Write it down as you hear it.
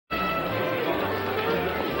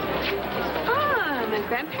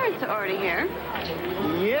grandparents are already here.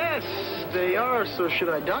 Yes, they are. So should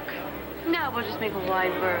I duck? No, we'll just make a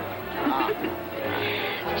wide berth.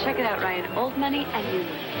 Check it out, Ryan. Old money and new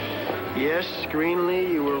money. Yes,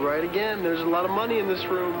 Greenlee, you were right again. There's a lot of money in this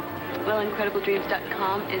room. Well,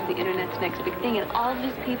 IncredibleDreams.com is the internet's next big thing, and all of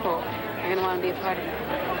these people are going to want to be a part of it.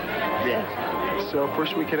 Yeah. So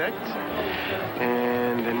first we connect,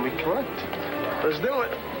 and then we collect. Let's do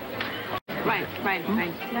it. Ryan.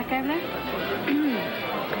 See that guy over there?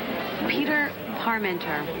 Peter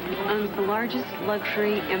Parmenter owns the largest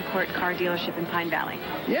luxury import car dealership in Pine Valley.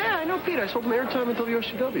 Yeah, I know Pete. I sold him airtime at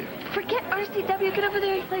WRCW. Forget RCW. Get over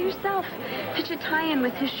there and play yourself. Pitch a tie-in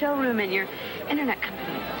with his showroom and your internet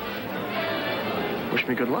company. Wish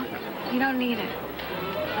me good luck. You don't need it.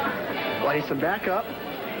 Well, I need some backup.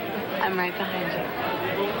 I'm right behind you.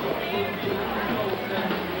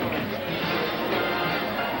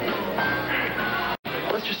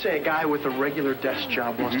 Let's just say a guy with a regular desk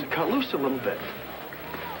job wants to cut loose a little bit.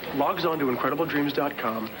 Logs on to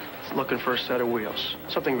IncredibleDreams.com, looking for a set of wheels.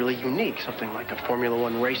 Something really unique, something like a Formula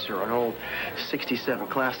One racer or an old 67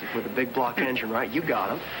 Classic with a big block engine, right? You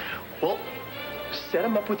got him. Well, set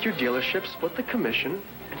him up with your dealership, split the commission,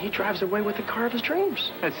 and he drives away with the car of his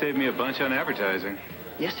dreams. That'd save me a bunch on advertising.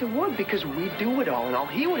 Yes, it would, because we do it all, and all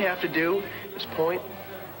he would have to do is point,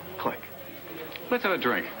 click. Let's have a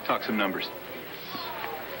drink, talk some numbers.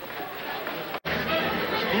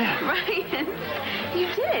 Yeah. Ryan, you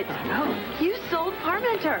did. I know. You sold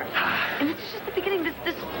Parmenter. And it's just the beginning.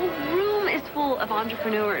 This whole room is full of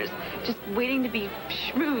entrepreneurs just waiting to be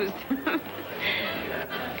schmoozed.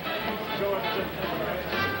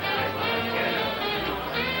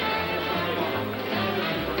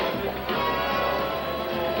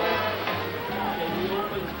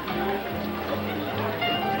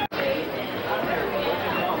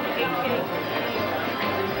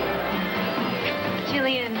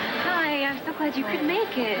 Gillian, hi. I'm so glad you could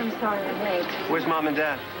make it. I'm sorry I'm late. Where's Mom and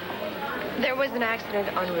Dad? There was an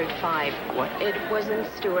accident on Route 5. What? It wasn't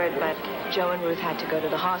Stuart, but Joe and Ruth had to go to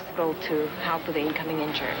the hospital to help with the incoming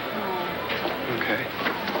injured. Okay.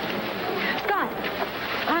 Scott,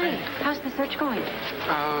 hi. How's the search going?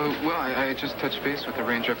 Well, I just touched base with the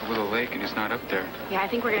ranger up at Willow Lake, and he's not up there. Yeah, I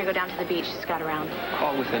think we're going to go down to the beach. Scott around.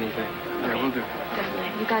 Call with anything. Yeah, we'll do.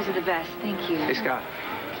 Definitely. You guys are the best. Thank you. Hey, Scott.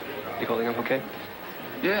 You holding up okay?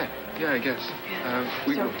 Yeah, I guess.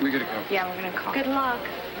 We gotta go. Yeah, we're going to call. Good luck.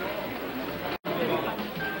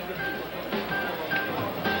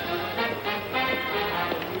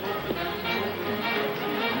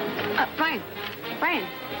 Brian,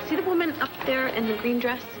 see the woman up there in the green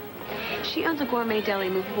dress? She owns a gourmet deli,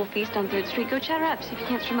 movable feast on 3rd Street. Go chat her up, see if you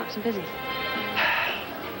can't strum up some business.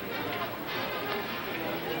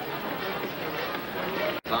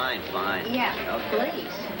 Fine. Yeah,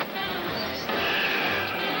 please.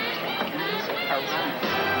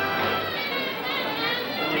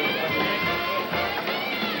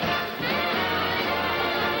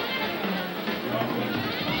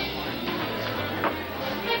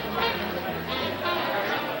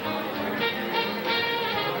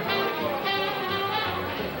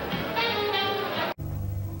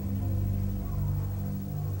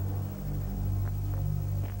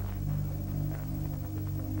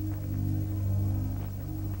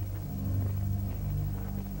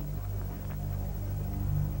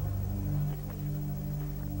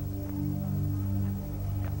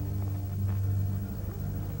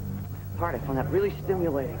 I found that really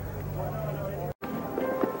stimulating.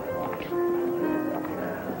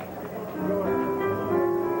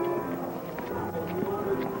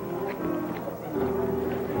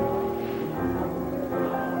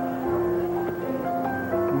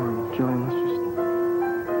 Come on, Gillian,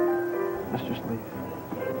 let's just leave.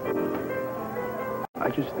 I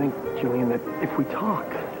just think, Gillian, that if we talk...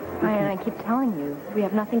 Ryan, I keep telling you, we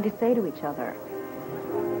have nothing to say to each other.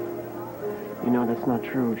 You know, that's not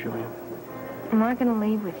true, Gillian. I'm not going to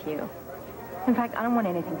leave with you. In fact, I don't want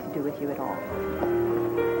anything to do with you at all.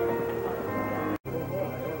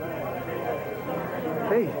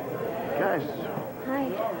 Hey, guys. Hi.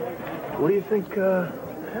 What do you think,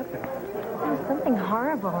 happened? Oh, something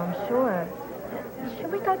horrible, I'm sure.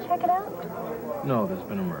 Should we go check it out? No, there's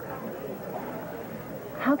been a murder.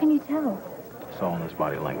 How can you tell? It's all in his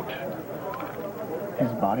body language.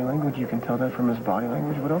 His body language? You can tell that from his body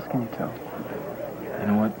language? What else can you tell? You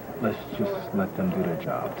know what? Let's just let them do their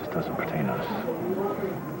job. This doesn't pertain to us.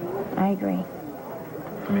 I agree.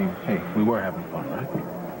 I mean, hey, we were having fun, right?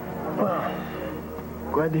 Well,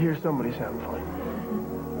 glad to hear somebody's having fun.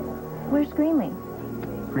 Where's Greenlee?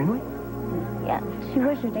 Greenlee? Yeah, she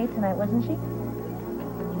was your date tonight, wasn't she?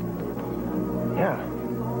 Yeah.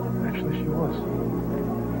 Actually, she was.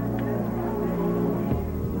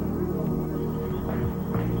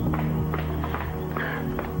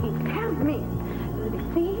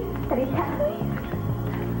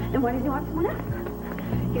 Then why does he want someone else?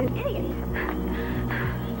 He's an idiot.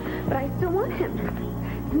 But I still want him.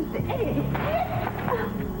 He's the idiot.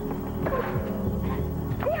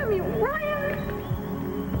 Damn you, Ryan!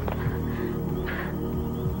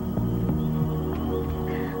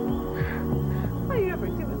 All you ever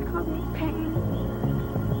do is cause me pain.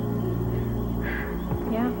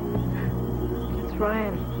 Yeah. It's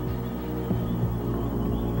Ryan.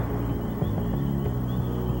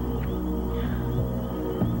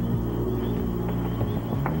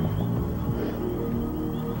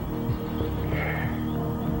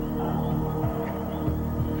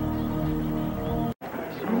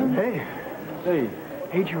 Hey,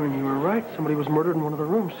 Adrian, you were right. Somebody was murdered in one of the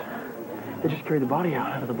rooms. They just carried the body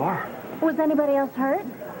out of the bar. Was anybody else hurt?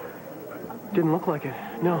 Didn't look like it.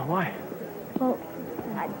 No, why? Well,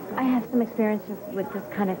 I have some experience with this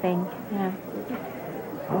kind of thing, you know.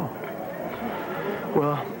 Oh.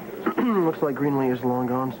 Well, looks like Greenlee is long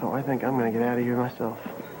gone, so I think I'm going to get out of here myself.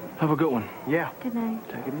 Have a good one. Yeah. Good night.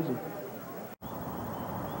 Take it easy.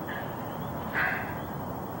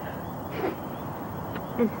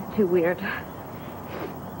 This is too weird.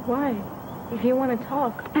 Why? If you want to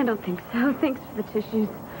talk. I don't think so. Thanks for the tissues.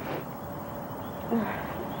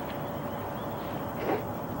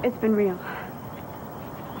 It's been real.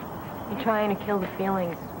 You're trying to kill the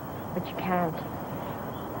feelings, but you can't.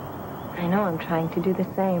 I know I'm trying to do the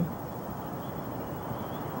same.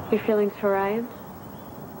 Your feelings for Ryan?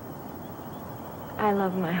 I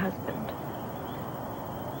love my husband.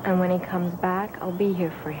 And when he comes back, I'll be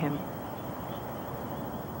here for him.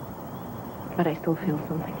 But I still feel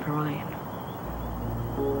something for Ryan.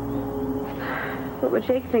 What would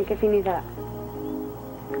Jake think if he knew that?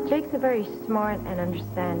 Jake's a very smart and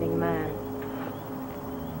understanding man.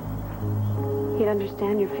 He'd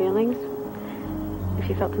understand your feelings if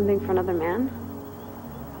you felt something for another man?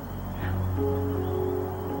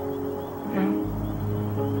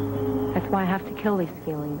 No. That's why I have to kill these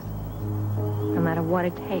feelings. No matter what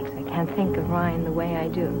it takes, I can't think of Ryan the way I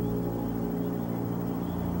do.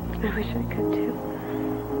 I wish I could, too.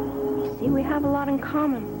 You see, we have a lot in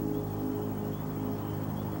common.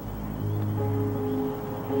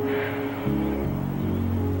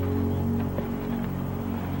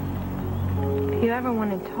 If you ever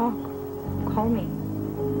want to talk, call me.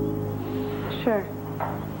 Sure.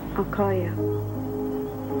 I'll call you.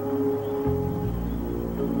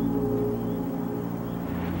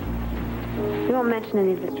 You won't mention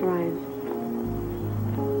any of this to Ryan.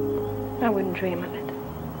 I wouldn't dream of it.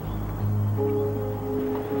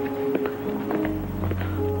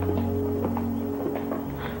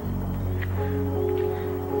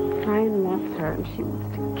 Ryan wants her, and she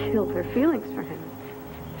wants to kill her feelings for him.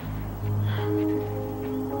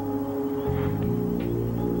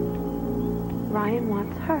 Ryan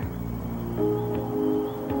wants her.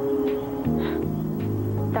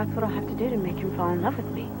 That's what I'll have to do to make him fall in love with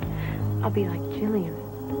me. I'll be like Gillian.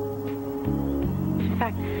 In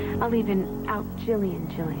fact, I'll even out Gillian.